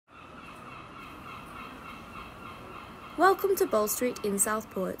Welcome to Bowl Street in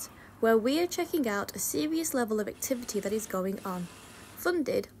Southport, where we are checking out a serious level of activity that is going on,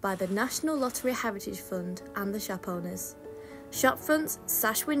 funded by the National Lottery Heritage Fund and the shop owners. Shop fronts,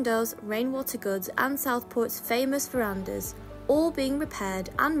 sash windows, rainwater goods and Southport's famous verandas, all being repaired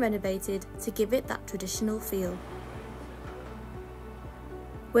and renovated to give it that traditional feel.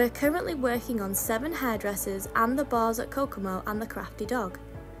 We're currently working on 7 hairdressers and the bars at Kokomo and the Crafty Dog.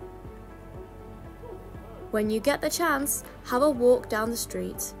 When you get the chance, have a walk down the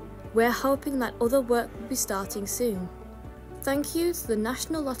street. We're hoping that other work will be starting soon. Thank you to the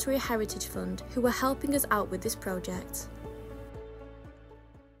National Lottery Heritage Fund who are helping us out with this project.